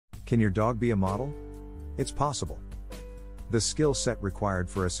Can your dog be a model? It's possible. The skill set required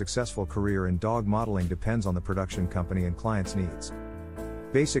for a successful career in dog modeling depends on the production company and client's needs.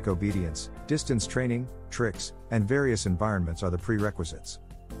 Basic obedience, distance training, tricks, and various environments are the prerequisites.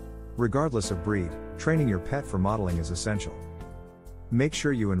 Regardless of breed, training your pet for modeling is essential. Make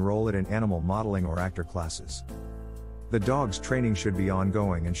sure you enroll it in animal modeling or actor classes. The dog's training should be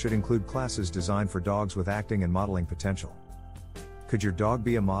ongoing and should include classes designed for dogs with acting and modeling potential. Could your dog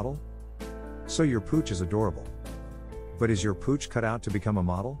be a model? So your pooch is adorable. But is your pooch cut out to become a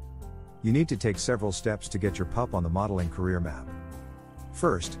model? You need to take several steps to get your pup on the modeling career map.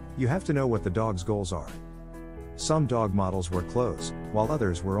 First, you have to know what the dog's goals are. Some dog models wear clothes, while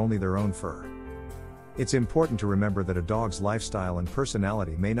others wear only their own fur. It's important to remember that a dog's lifestyle and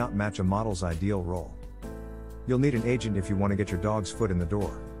personality may not match a model's ideal role. You'll need an agent if you want to get your dog's foot in the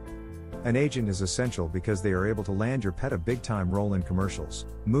door. An agent is essential because they are able to land your pet a big-time role in commercials,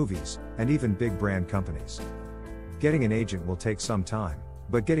 movies, and even big brand companies. Getting an agent will take some time,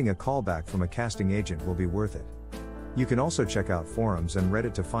 but getting a callback from a casting agent will be worth it. You can also check out forums and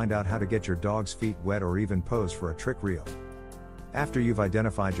Reddit to find out how to get your dog's feet wet or even pose for a trick reel. After you've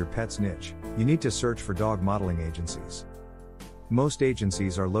identified your pet's niche, you need to search for dog modeling agencies. Most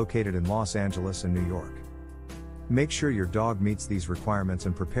agencies are located in Los Angeles and New York. Make sure your dog meets these requirements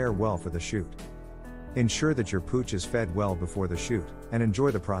and prepare well for the shoot. Ensure that your pooch is fed well before the shoot, and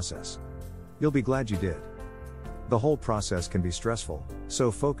enjoy the process. You'll be glad you did. The whole process can be stressful,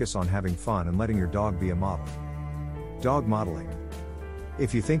 so focus on having fun and letting your dog be a model. Dog modeling.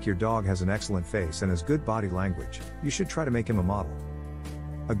 If you think your dog has an excellent face and has good body language, you should try to make him a model.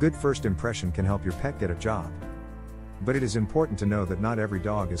 A good first impression can help your pet get a job. But it is important to know that not every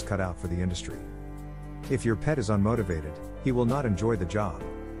dog is cut out for the industry. If your pet is unmotivated, he will not enjoy the job.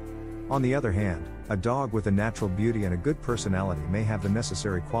 On the other hand, a dog with a natural beauty and a good personality may have the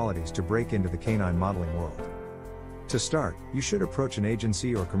necessary qualities to break into the canine modeling world. To start, you should approach an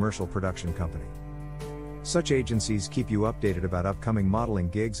agency or commercial production company. Such agencies keep you updated about upcoming modeling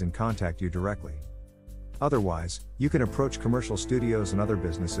gigs and contact you directly. Otherwise, you can approach commercial studios and other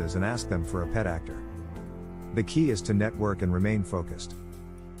businesses and ask them for a pet actor. The key is to network and remain focused.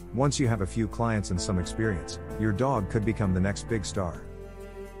 Once you have a few clients and some experience, your dog could become the next big star.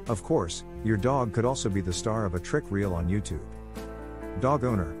 Of course, your dog could also be the star of a trick reel on YouTube. Dog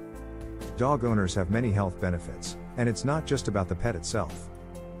owner. Dog owners have many health benefits, and it's not just about the pet itself.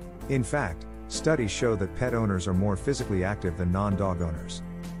 In fact, studies show that pet owners are more physically active than non-dog owners.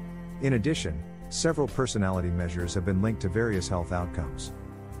 In addition, several personality measures have been linked to various health outcomes.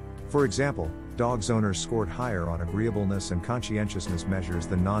 For example, dogs owners scored higher on agreeableness and conscientiousness measures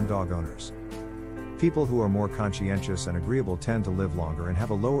than non-dog owners. People who are more conscientious and agreeable tend to live longer and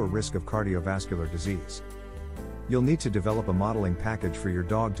have a lower risk of cardiovascular disease. You'll need to develop a modeling package for your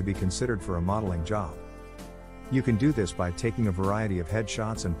dog to be considered for a modeling job. You can do this by taking a variety of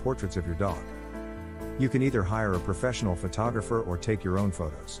headshots and portraits of your dog. You can either hire a professional photographer or take your own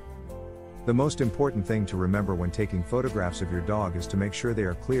photos. The most important thing to remember when taking photographs of your dog is to make sure they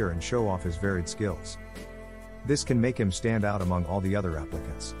are clear and show off his varied skills. This can make him stand out among all the other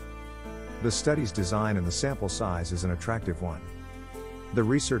applicants. The study's design and the sample size is an attractive one. The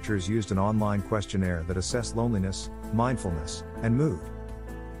researchers used an online questionnaire that assessed loneliness, mindfulness, and mood.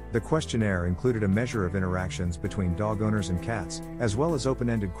 The questionnaire included a measure of interactions between dog owners and cats, as well as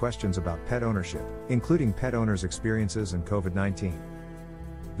open-ended questions about pet ownership, including pet owners' experiences and COVID-19.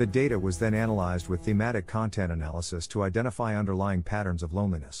 The data was then analyzed with thematic content analysis to identify underlying patterns of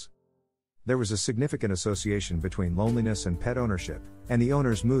loneliness. There was a significant association between loneliness and pet ownership, and the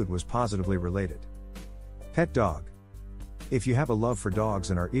owner's mood was positively related. Pet dog. If you have a love for dogs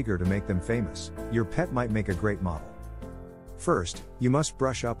and are eager to make them famous, your pet might make a great model. First, you must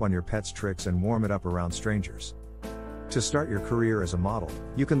brush up on your pet's tricks and warm it up around strangers. To start your career as a model,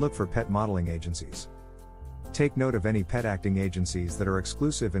 you can look for pet modeling agencies. Take note of any pet acting agencies that are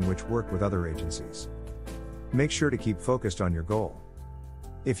exclusive and which work with other agencies. Make sure to keep focused on your goal.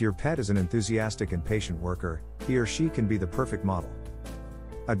 If your pet is an enthusiastic and patient worker, he or she can be the perfect model.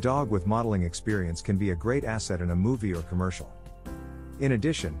 A dog with modeling experience can be a great asset in a movie or commercial. In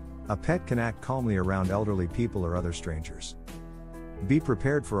addition, a pet can act calmly around elderly people or other strangers. Be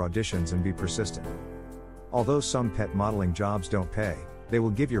prepared for auditions and be persistent. Although some pet modeling jobs don't pay, they will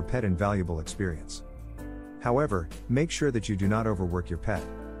give your pet invaluable experience. However, make sure that you do not overwork your pet.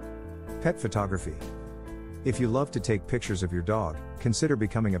 Pet photography. If you love to take pictures of your dog, consider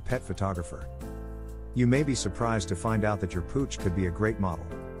becoming a pet photographer. You may be surprised to find out that your pooch could be a great model.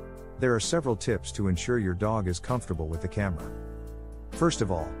 There are several tips to ensure your dog is comfortable with the camera. First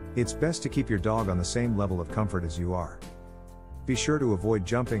of all, it's best to keep your dog on the same level of comfort as you are. be sure to avoid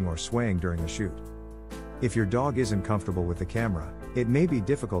jumping or swaying during the shoot. If your dog isn't comfortable with the camera, it may be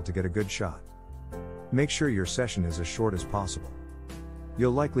difficult to get a good shot. Make sure your session is as short as possible.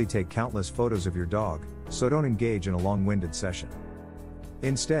 You'll likely take countless photos of your dog, so don't engage in a long-winded session.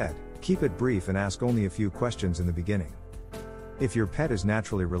 Instead, keep it brief and ask only a few questions in the beginning. If your pet is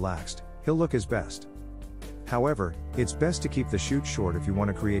naturally relaxed, he'll look his best. However, it's best to keep the shoot short if you want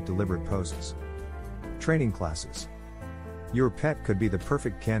to create deliberate poses. Training classes. Your pet could be the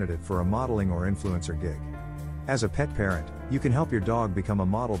perfect candidate for a modeling or influencer gig. As a pet parent, you can help your dog become a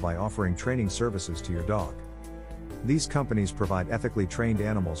model by offering training services to your dog. These companies provide ethically trained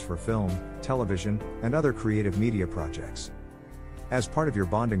animals for film, television, and other creative media projects. As part of your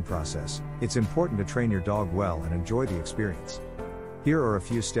bonding process, it's important to train your dog well and enjoy the experience. Here are a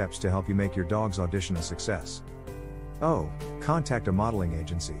few steps to help you make your dog's audition a success. Contact a modeling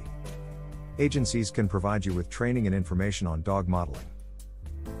agency. Agencies can provide you with training and information on dog modeling.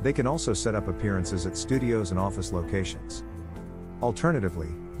 They can also set up appearances at studios and office locations. Alternatively,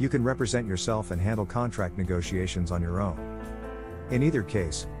 you can represent yourself and handle contract negotiations on your own. In either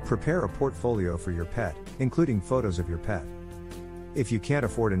case, prepare a portfolio for your pet, including photos of your pet. If you can't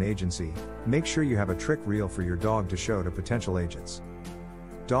afford an agency, make sure you have a trick reel for your dog to show to potential agents.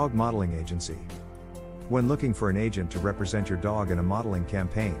 Dog modeling agency. When looking for an agent to represent your dog in a modeling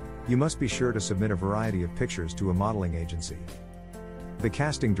campaign, you must be sure to submit a variety of pictures to a modeling agency. The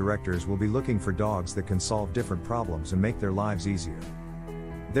casting directors will be looking for dogs that can solve different problems and make their lives easier.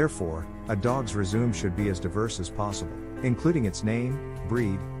 Therefore, a dog's resume should be as diverse as possible, including its name,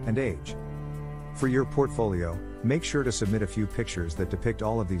 breed, and age. For your portfolio, make sure to submit a few pictures that depict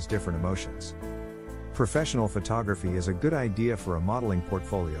all of these different emotions. Professional photography is a good idea for a modeling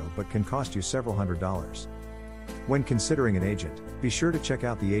portfolio but can cost you several $100s. When considering an agent, be sure to check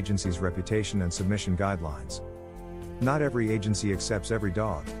out the agency's reputation and submission guidelines. Not every agency accepts every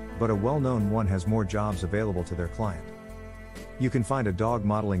dog, but a well-known one has more jobs available to their client. You can find a dog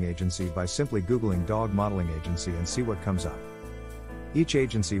modeling agency by simply Googling dog modeling agency and see what comes up. Each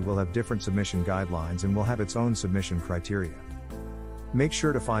agency will have different submission guidelines and will have its own submission criteria. Make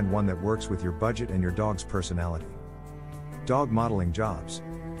sure to find one that works with your budget and your dog's personality. Dog modeling jobs.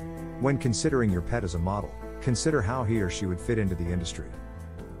 When considering your pet as a model, consider how he or she would fit into the industry.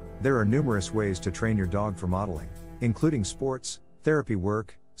 There are numerous ways to train your dog for modeling, including sports, therapy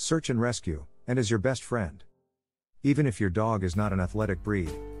work, search and rescue, and as your best friend. Even if your dog is not an athletic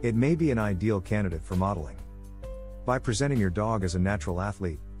breed, it may be an ideal candidate for modeling. By presenting your dog as a natural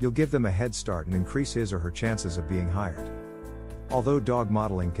athlete, you'll give them a head start and increase his or her chances of being hired. Although dog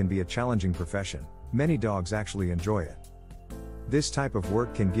modeling can be a challenging profession, many dogs actually enjoy it. This type of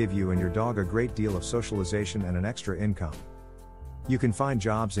work can give you and your dog a great deal of socialization and an extra income. You can find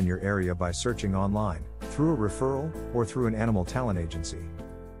jobs in your area by searching online, through a referral, or through an animal talent agency.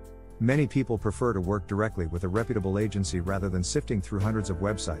 Many people prefer to work directly with a reputable agency rather than sifting through hundreds of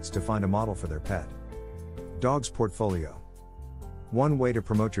websites to find a model for their pet. Dog's portfolio. One way to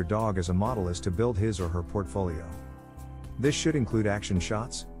promote your dog as a model is to build his or her portfolio. This should include action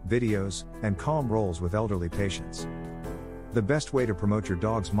shots, videos, and calm roles with elderly patients. The best way to promote your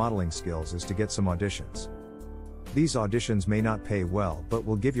dog's modeling skills is to get some auditions. These auditions may not pay well but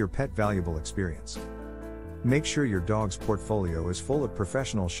will give your pet valuable experience. Make sure your dog's portfolio is full of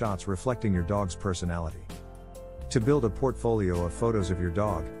professional shots reflecting your dog's personality. To build a portfolio of photos of your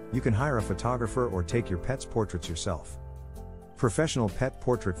dog, you can hire a photographer or take your pet's portraits yourself. Professional pet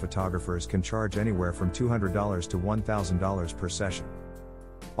portrait photographers can charge anywhere from $200 to $1,000 per session.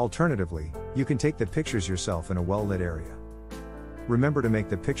 Alternatively, you can take the pictures yourself in a well-lit area. Remember to make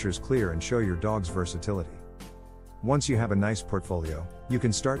the pictures clear and show your dog's versatility. Once you have a nice portfolio, you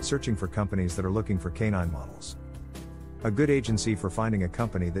can start searching for companies that are looking for canine models. A good agency for finding a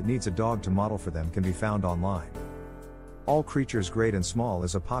company that needs a dog to model for them can be found online. All Creatures Great and Small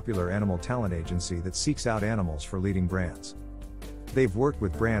is a popular animal talent agency that seeks out animals for leading brands. They've worked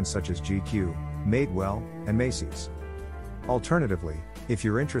with brands such as GQ, Madewell, and Macy's. Alternatively, if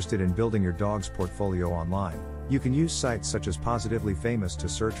you're interested in building your dog's portfolio online, you can use sites such as Positively Famous to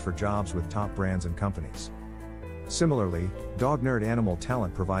search for jobs with top brands and companies. Similarly, Dog Nerd Animal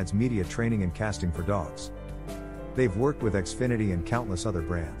Talent provides media training and casting for dogs. They've worked with Xfinity and countless other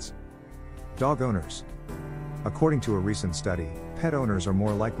brands. Dog owners. According to a recent study, pet owners are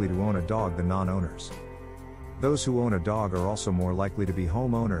more likely to own a dog than non-owners. Those who own a dog are also more likely to be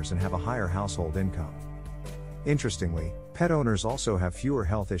homeowners and have a higher household income. Interestingly, pet owners also have fewer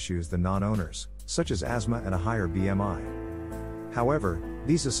health issues than non-owners, such as asthma and a higher BMI. However,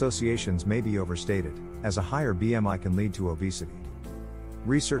 these associations may be overstated, as a higher BMI can lead to obesity.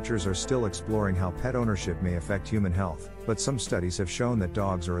 Researchers are still exploring how pet ownership may affect human health, but some studies have shown that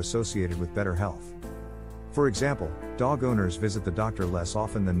dogs are associated with better health. For example, dog owners visit the doctor less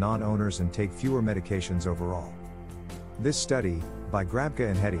often than non-owners and take fewer medications overall. This study, by Grabka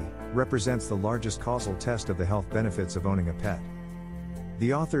and Hetty, represents the largest causal test of the health benefits of owning a pet.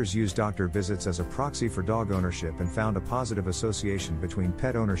 The authors used doctor visits as a proxy for dog ownership and found a positive association between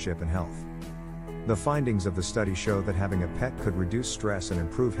pet ownership and health. The findings of the study show that having a pet could reduce stress and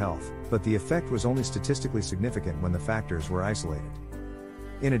improve health, but the effect was only statistically significant when the factors were isolated.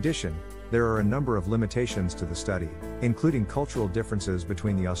 In addition, there are a number of limitations to the study, including cultural differences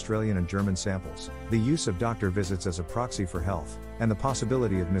between the Australian and German samples, the use of doctor visits as a proxy for health, and the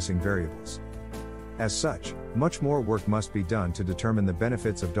possibility of missing variables. As such, much more work must be done to determine the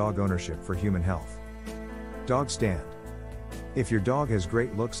benefits of dog ownership for human health. Dog stand. If your dog has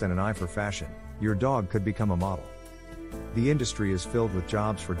great looks and an eye for fashion, your dog could become a model. The industry is filled with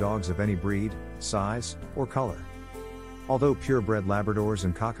jobs for dogs of any breed, size, or color. Although purebred Labradors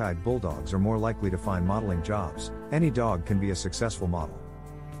and cockeyed bulldogs are more likely to find modeling jobs, any dog can be a successful model.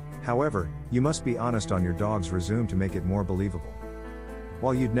 However, you must be honest on your dog's resume to make it more believable.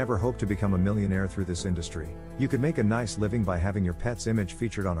 While you'd never hope to become a millionaire through this industry, you could make a nice living by having your pet's image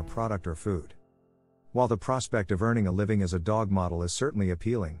featured on a product or food. While the prospect of earning a living as a dog model is certainly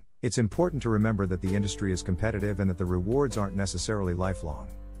appealing, it's important to remember that the industry is competitive and that the rewards aren't necessarily lifelong.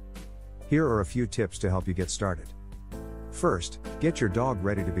 Here are a few tips to help you get started. First, get your dog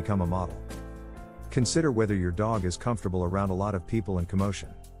ready to become a model. Consider whether your dog is comfortable around a lot of people and commotion.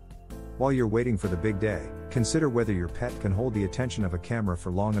 While you're waiting for the big day, consider whether your pet can hold the attention of a camera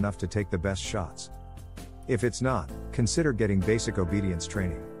for long enough to take the best shots. If it's not, consider getting basic obedience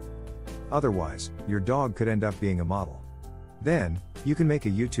training. Otherwise, your dog could end up being a model. Then, you can make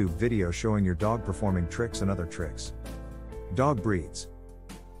a YouTube video showing your dog performing tricks and other tricks. Dog breeds.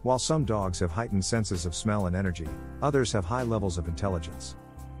 While some dogs have heightened senses of smell and energy, others have high levels of intelligence.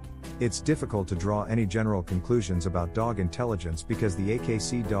 It's difficult to draw any general conclusions about dog intelligence because the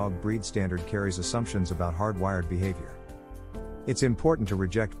AKC dog breed standard carries assumptions about hardwired behavior. It's important to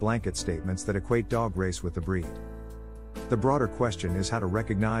reject blanket statements that equate dog race with the breed. The broader question is how to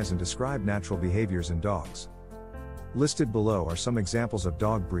recognize and describe natural behaviors in dogs. Listed below are some examples of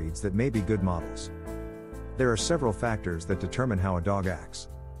dog breeds that may be good models. There are several factors that determine how a dog acts.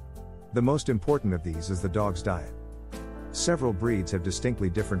 The most important of these is the dog's diet. Several breeds have distinctly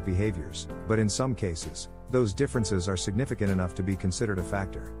different behaviors, but in some cases, those differences are significant enough to be considered a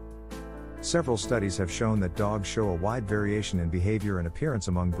factor. Several studies have shown that dogs show a wide variation in behavior and appearance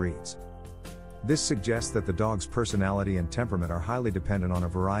among breeds. This suggests that the dog's personality and temperament are highly dependent on a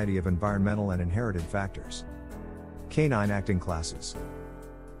variety of environmental and inherited factors. Canine acting classes.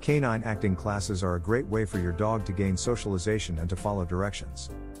 Canine acting classes are a great way for your dog to gain socialization and to follow directions.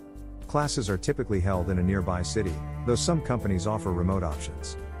 Classes are typically held in a nearby city, though some companies offer remote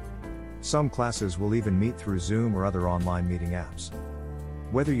options. Some classes will even meet through Zoom or other online meeting apps.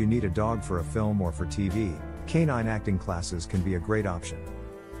 Whether you need a dog for a film or for TV, canine acting classes can be a great option.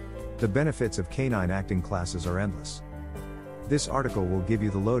 The benefits of canine acting classes are endless. This article will give you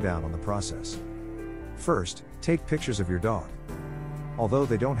the lowdown on the process. First, take pictures of your dog. Although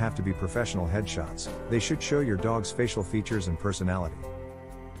they don't have to be professional headshots, they should show your dog's facial features and personality.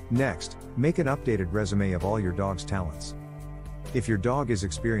 Next, make an updated resume of all your dog's talents. If your dog is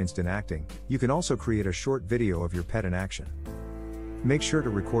experienced in acting, you can also create a short video of your pet in action. Make sure to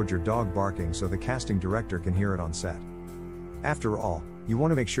record your dog barking so the casting director can hear it on set. After all, you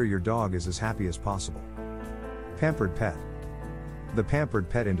want to make sure your dog is as happy as possible. Pampered pet. The pampered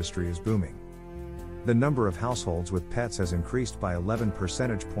pet industry is booming. The number of households with pets has increased by 11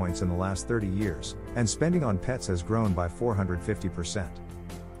 percentage points in the last 30 years, and spending on pets has grown by 450%.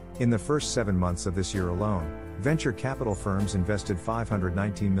 In the first 7 months of this year alone, venture capital firms invested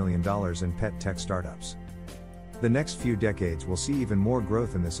 $519 million in pet tech startups. The next few decades will see even more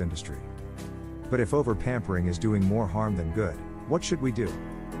growth in this industry. But if over-pampering is doing more harm than good, what should we do?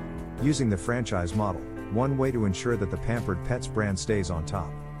 Using the franchise model, one way to ensure that the Pampered Pets brand stays on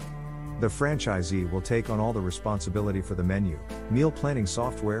top. The franchisee will take on all the responsibility for the menu, meal planning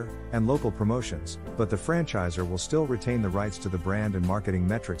software, and local promotions, but the franchisor will still retain the rights to the brand and marketing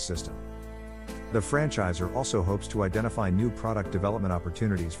metrics system. The franchisor also hopes to identify new product development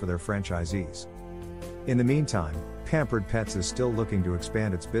opportunities for their franchisees. In the meantime, Pampered Pets is still looking to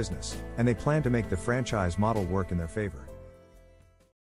expand its business, and they plan to make the franchise model work in their favor.